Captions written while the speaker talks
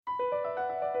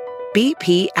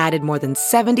BP added more than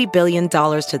 $70 billion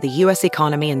to the U.S.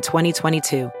 economy in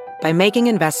 2022 by making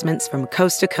investments from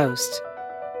coast to coast.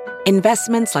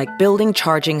 Investments like building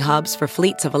charging hubs for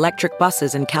fleets of electric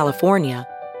buses in California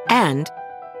and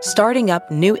starting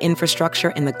up new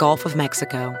infrastructure in the Gulf of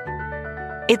Mexico.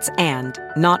 It's and,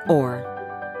 not or.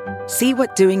 See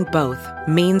what doing both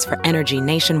means for energy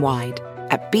nationwide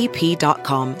at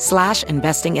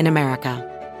bp.com/investing in America.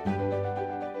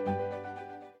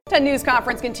 10 News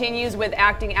Conference continues with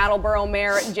acting Attleboro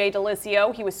Mayor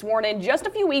DiLisio. He was sworn in just a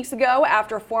few weeks ago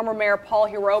after former Mayor Paul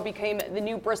Hero became the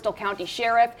new Bristol County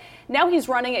Sheriff. Now he's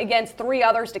running against 3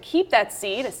 others to keep that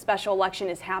seat. A special election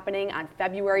is happening on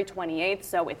February 28th,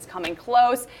 so it's coming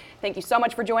close. Thank you so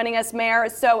much for joining us, Mayor.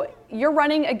 So you're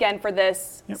running again for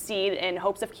this seat in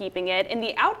hopes of keeping it. And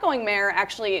the outgoing mayor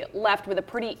actually left with a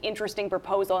pretty interesting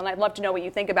proposal, and I'd love to know what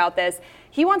you think about this.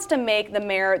 He wants to make the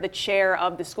mayor the chair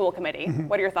of the school committee.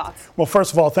 What are your thoughts? Well,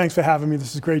 first of all, thanks for having me.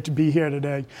 This is great to be here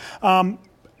today.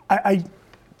 I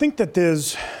think that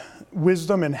there's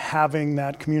wisdom in having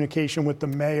that communication with the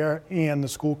mayor and the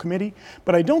school committee,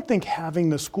 but I don't think having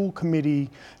the school committee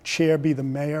chair be the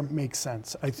mayor makes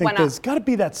sense. I think there's got to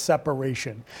be that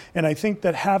separation, and I think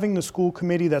that having the school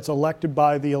committee that's elected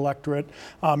by the electorate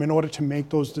in order to make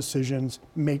those decisions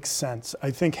makes sense. I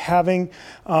think having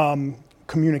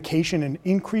communication and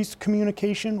increased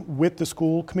communication with the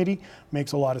school committee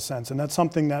makes a lot of sense. And that's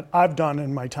something that I've done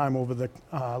in my time over the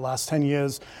last 10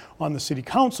 years on the city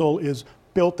council, is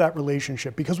built that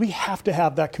relationship, because we have to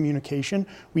have that communication.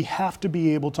 We have to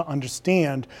be able to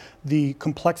understand the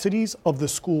complexities of the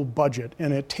school budget.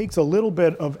 And it takes a little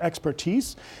bit of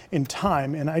expertise and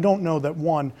time. And I don't know that,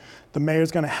 one, the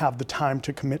mayor's going to have the time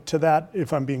to commit to that,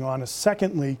 if I'm being honest.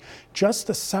 Secondly, just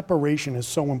the separation is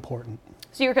so important.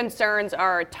 So your concerns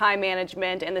are time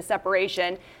management and the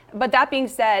separation. But that being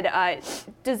said,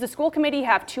 does the school committee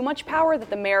have too much power that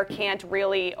the mayor can't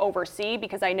really oversee?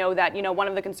 Because I know that, one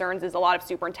of the concerns is a lot of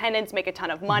superintendents make a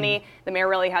ton of money. The mayor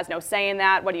really has no say in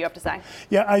that. What do you have to say?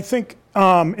 Yeah, I think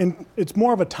it's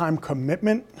more of a time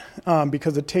commitment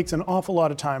because it takes an awful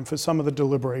lot of time for some of the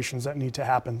deliberations that need to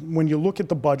happen. When you look at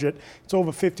the budget, it's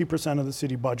over 50% of the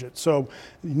city budget. So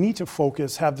you need to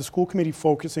have the school committee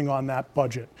focusing on that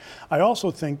budget. I also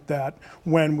think that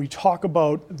when we talk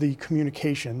about the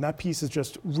communication, that piece is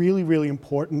just really, really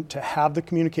important to have the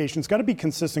communication. It's got to be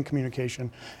consistent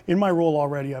communication. In my role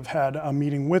already, I've had a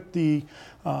meeting with the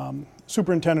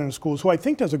superintendent of schools, who I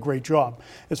think does a great job.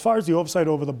 As far as the oversight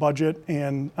over the budget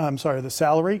and, the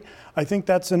salary, I think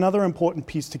that's another important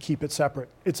piece to keep it separate.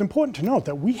 It's important to note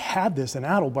that we had this in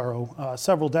Attleboro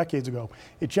several decades ago.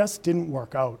 It just didn't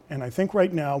work out. And I think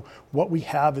right now what we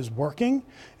have is working.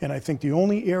 And I think the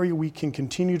only area we can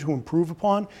continue to improve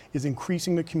upon is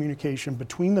increasing the communication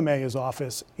between the mayor's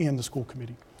office and the school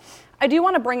committee. I do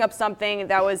want to bring up something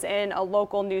that was in a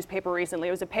local newspaper recently.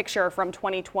 It was a picture from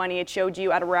 2020. It showed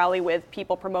you at a rally with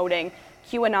people promoting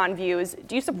QAnon views.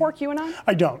 Do you support QAnon?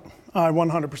 I don't. I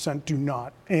 100% do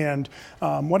not. And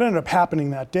what ended up happening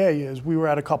that day is we were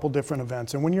at a couple different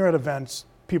events. And when you're at events,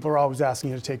 people are always asking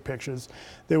you to take pictures.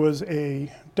 There was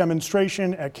a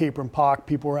demonstration at Capron Park.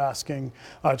 People were talking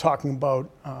about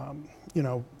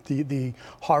the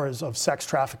horrors of sex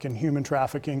trafficking, human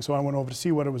trafficking. So I went over to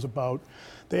see what it was about.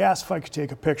 They asked if I could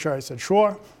take a picture. I said,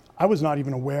 sure. I was not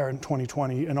even aware in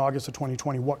August of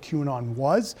 2020, what QAnon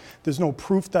was. There's no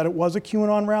proof that it was a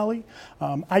QAnon rally.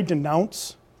 I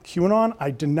denounce QAnon.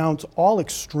 I denounce all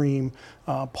extreme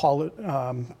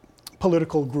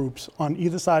political groups on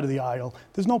either side of the aisle.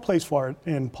 There's no place for it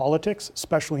in politics,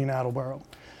 especially in Attleboro.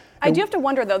 I do have to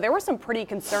wonder, though, there were some pretty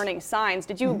concerning signs.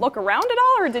 Did you look around at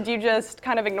all, or did you just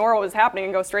kind of ignore what was happening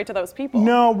and go straight to those people?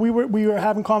 No, we were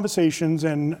having conversations,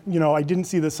 and I didn't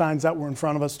see the signs that were in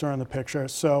front of us during the picture.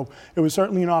 So it was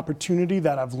certainly an opportunity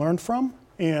that I've learned from.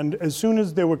 And as soon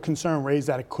as there were concern raised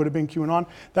that it could have been QAnon,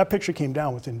 that picture came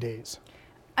down within days.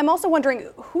 I'm also wondering,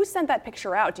 who sent that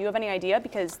picture out? Do you have any idea?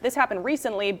 Because this happened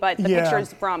recently, but the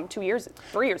picture's from 3 years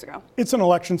ago. It's an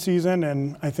election season,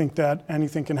 and I think that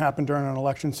anything can happen during an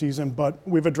election season, but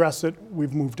we've addressed it,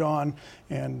 we've moved on,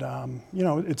 and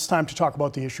it's time to talk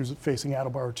about the issues facing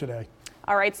Attleboro today.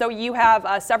 All right, so you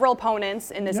have several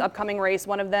opponents in this upcoming race.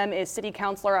 One of them is City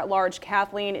Councilor at Large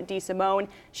Kathleen DeSimone.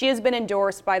 She has been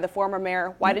endorsed by the former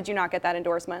mayor. Why did you not get that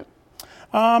endorsement?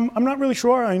 I'm not really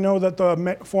sure. I know that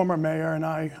the former mayor and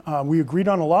I, we agreed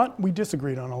on a lot, we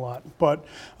disagreed on a lot. But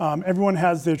everyone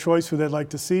has their choice who they'd like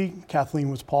to see. Kathleen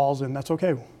was Paul's, and that's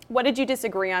okay. What did you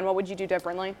disagree on? What would you do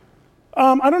differently?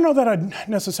 I don't know that I'd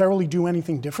necessarily do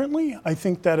anything differently. I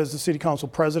think that as the city council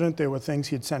president, there were things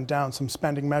he had sent down, some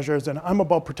spending measures, and I'm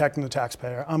about protecting the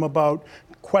taxpayer. I'm about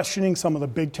questioning some of the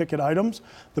big ticket items.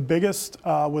 The biggest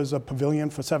was a pavilion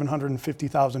for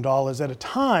 $750,000 at a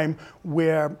time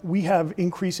where we have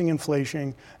increasing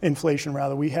inflation,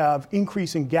 we have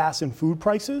increasing gas and food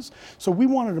prices. So I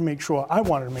wanted to make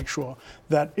sure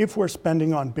that if we're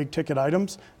spending on big ticket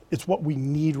items, it's what we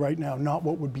need right now, not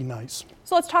what would be nice.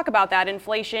 So let's talk about that.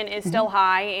 Inflation is still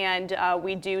high, and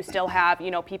we do still have,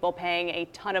 people paying a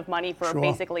ton of money for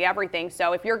basically everything.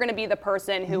 So if you're going to be the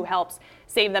person who helps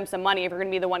save them some money, if you're going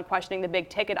to be the one questioning the big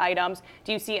ticket items,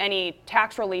 do you see any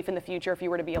tax relief in the future if you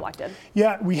were to be elected?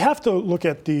 Yeah, we have to look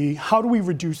at how do we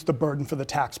reduce the burden for the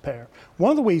taxpayer?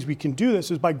 One of the ways we can do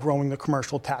this is by growing the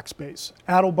commercial tax base.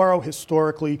 Attleboro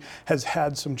historically has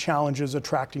had some challenges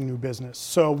attracting new business.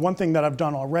 So one thing that I've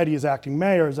done already as acting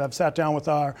mayor is I've sat down with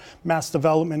our Mass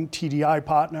Development TDI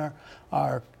partner,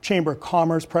 our Chamber of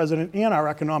Commerce president, and our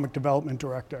economic development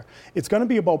director. It's going to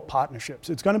be about partnerships.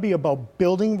 It's going to be about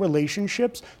building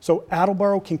relationships so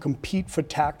Attleboro can compete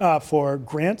for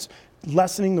grants,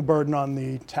 lessening the burden on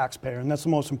the taxpayer, and that's the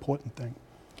most important thing.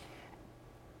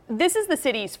 This is the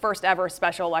city's first ever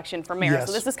special election for mayor, Yes.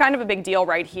 so this is kind of a big deal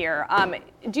right here.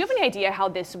 Do you have any idea how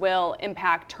this will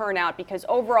impact turnout? Because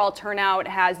overall turnout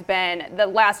has been, the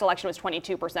last election was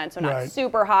 22%, so not Right.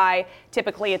 super high.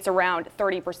 Typically it's around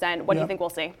 30%. What do you Yep. think we'll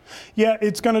see? Yeah,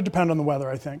 it's going to depend on the weather,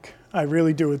 I think. I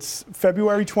really do. It's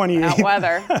February 28th. That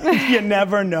weather. You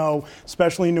never know,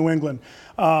 especially in New England.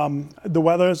 The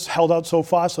weather's held out so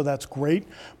far, so that's great.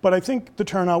 But I think the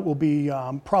turnout will be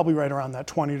probably right around that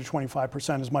 20 to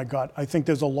 25% is my gut. I think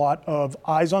there's a lot of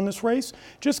eyes on this race,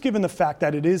 just given the fact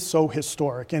that it is so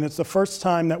historic. And it's the first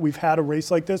time that we've had a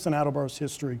race like this in Attleboro's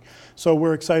history. So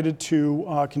we're excited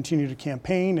to continue to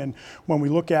campaign. And when we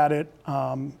look at it,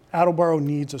 Attleboro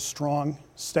needs a strong,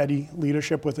 steady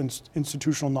leadership with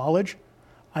institutional knowledge.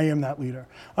 I am that leader.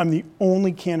 I'm the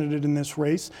only candidate in this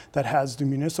race that has the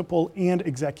municipal and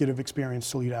executive experience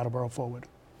to lead Attleboro forward.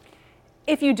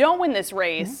 If you don't win this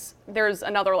race, there's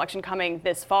another election coming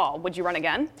this fall. Would you run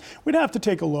again? We'd have to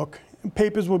take a look.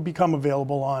 Papers would become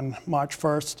available on March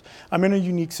 1st. I'm in a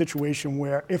unique situation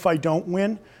where if I don't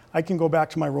win, I can go back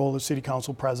to my role as city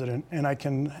council president and I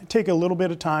can take a little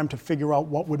bit of time to figure out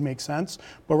what would make sense.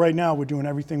 But right now we're doing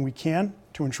everything we can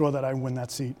to ensure that I win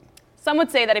that seat. Some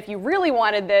would say that if you really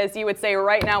wanted this, you would say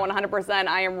right now 100%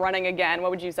 I am running again.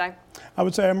 What would you say? I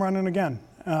would say I'm running again.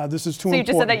 This is too important. So you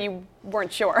just said that you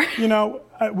weren't sure.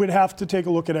 I would have to take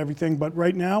a look at everything, but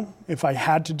right now, if I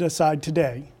had to decide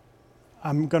today,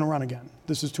 I'm going to run again.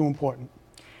 This is too important.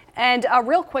 And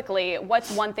real quickly,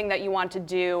 what's one thing that you want to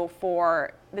do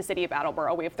for the city of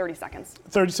Attleboro? We have 30 seconds.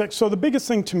 36. So the biggest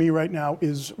thing to me right now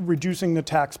is reducing the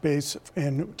tax base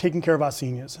and taking care of our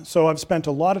seniors. So I've spent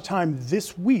a lot of time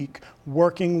this week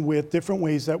working with different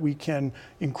ways that we can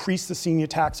increase the senior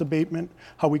tax abatement,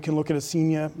 how we can look at a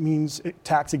senior means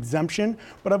tax exemption.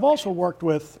 But I've also worked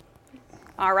with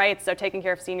All right, so taking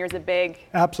care of seniors is a big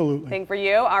Absolutely. thing for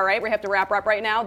you. All right, we have to wrap up right now.